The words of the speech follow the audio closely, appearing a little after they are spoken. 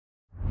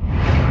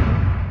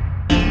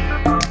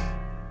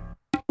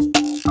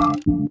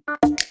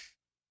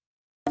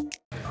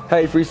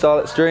Hey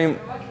FreestyleXtreme,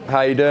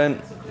 how you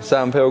doing?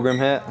 Sam Pilgrim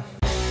here.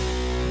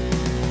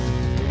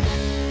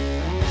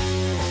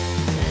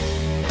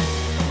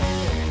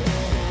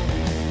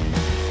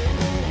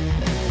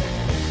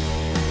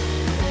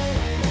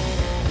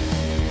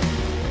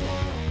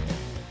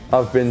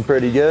 I've been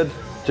pretty good,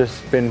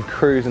 just been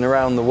cruising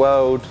around the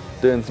world,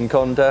 doing some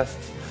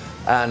contests,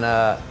 and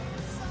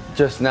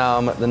just now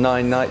I'm at the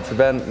Nine Knights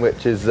event,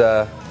 which is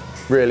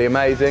really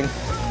amazing.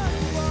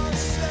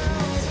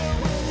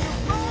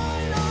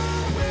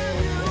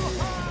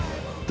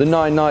 The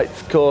Nine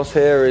Knights course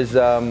here is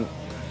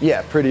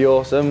yeah, pretty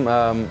awesome.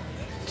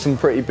 Some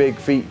pretty big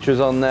features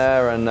on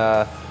there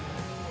and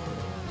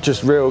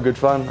just real good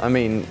fun. I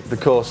mean, the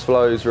course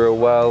flows real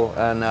well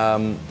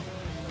and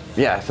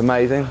yeah, it's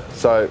amazing.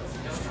 So,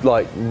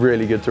 like,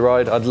 really good to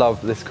ride. I'd love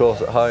this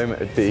course at home.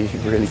 It'd be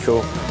really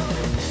cool.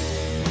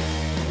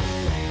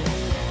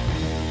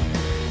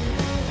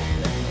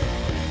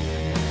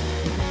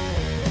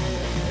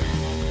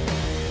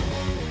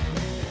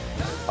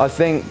 I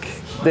think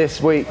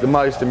this week the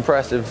most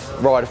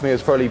impressive rider for me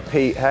was probably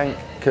Henk,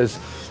 because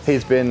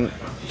he's been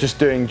just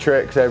doing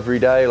tricks every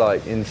day,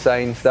 like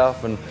insane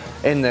stuff, and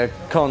in the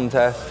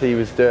contest he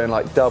was doing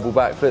like double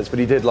backflips, but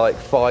he did like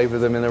 5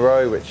 of them in a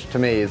row, which to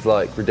me is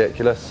like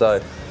ridiculous.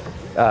 So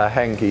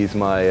Henky's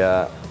my,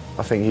 I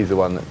think he's the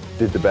one that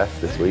did the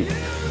best this week.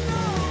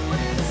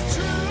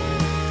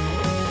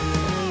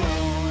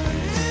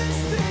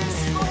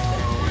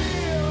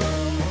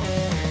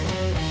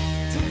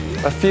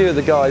 A few of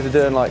the guys are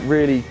doing like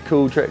really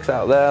cool tricks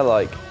out there.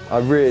 Like, I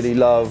really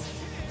love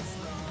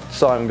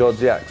Simon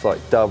Godziak's like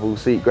double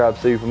seat grab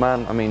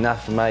Superman. I mean,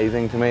 that's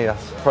amazing to me.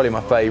 That's probably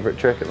my favourite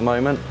trick at the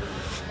moment.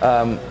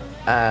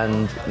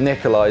 And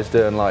Nikolai's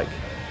doing like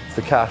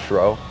the cash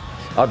roll.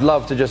 I'd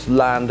love to just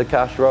land a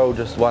cash roll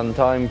just one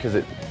time because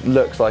it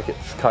looks like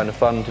it's kind of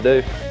fun to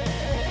do.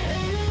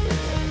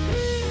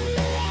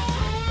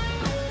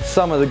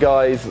 Some of the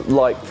guys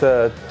like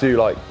to do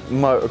like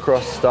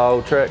motocross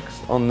style tricks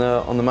on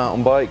the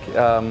mountain bike.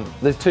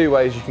 There's 2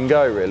 ways you can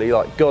go really.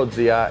 Like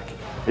Godziak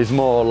is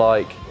more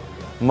like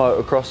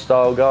motocross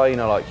style guy, you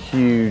know, like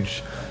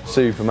huge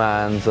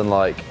Supermans and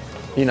like,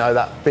 you know,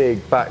 that big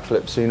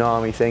backflip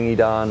tsunami thing he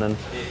done. And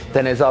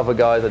then there's other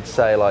guys I'd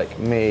say like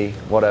me,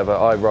 whatever,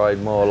 I ride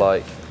more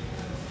like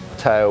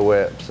tail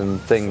whips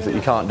and things that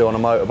you can't do on a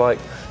motorbike.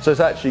 So it's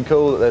actually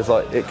cool that there's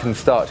like, it can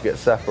start to get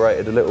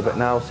separated a little bit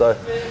now. So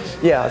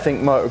yeah, I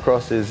think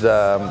motocross is,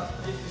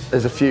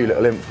 there's a few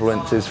little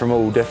influences from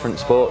all different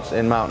sports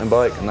in mountain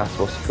bike, and that's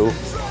what's cool.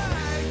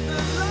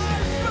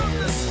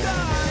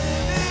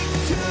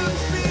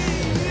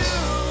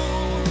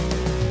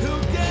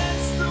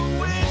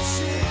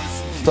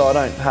 So I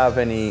don't have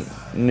any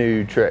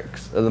new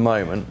tricks at the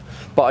moment,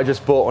 but I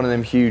just bought one of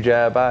them huge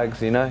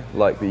airbags, you know,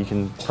 like that you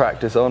can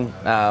practice on.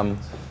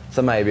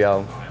 So maybe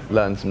I'll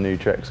learn some new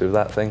tricks with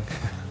that thing.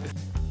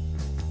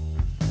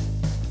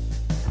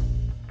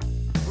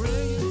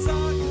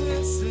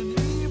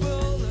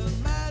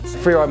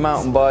 Freeride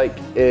mountain bike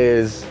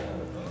is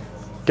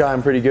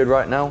going pretty good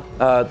right now.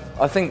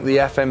 I think the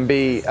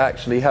FMB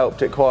actually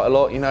helped it quite a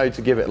lot, you know,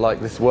 to give it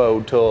like this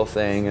world tour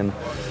thing, and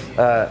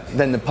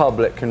then the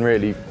public can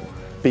really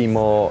be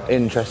more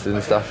interested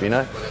in stuff, you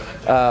know.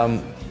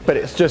 But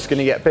it's just going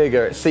to get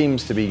bigger. It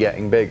seems to be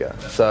getting bigger.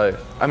 So,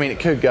 I mean, it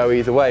could go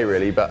either way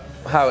really, but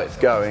how it's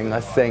going,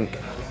 I think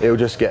it'll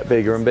just get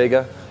bigger and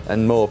bigger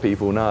and more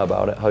people know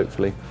about it,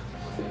 hopefully.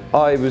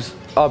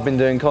 I've been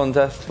doing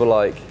contests for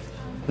like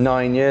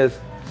 9 years,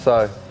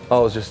 so I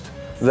was just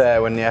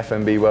there when the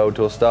FMB World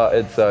Tour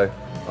started, so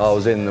I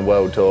was in the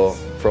World Tour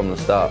from the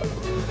start.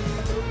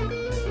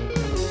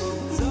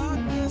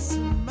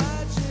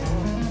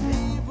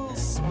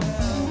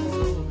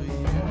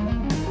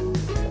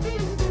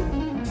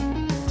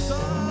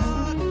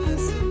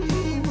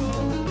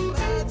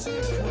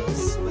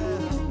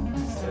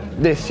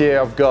 This year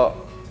I've got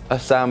a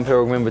Sam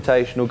Pilgrim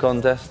Invitational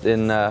contest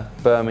in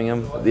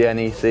Birmingham at the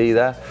NEC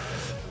there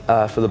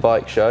for the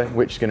bike show,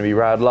 which is going to be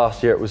rad.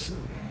 Last year it was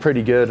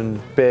pretty good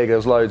and big, there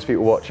was loads of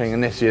people watching,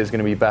 and this year's going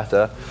to be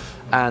better.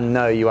 And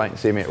no, you won't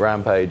see me at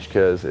Rampage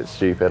because it's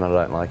stupid and I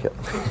don't like it.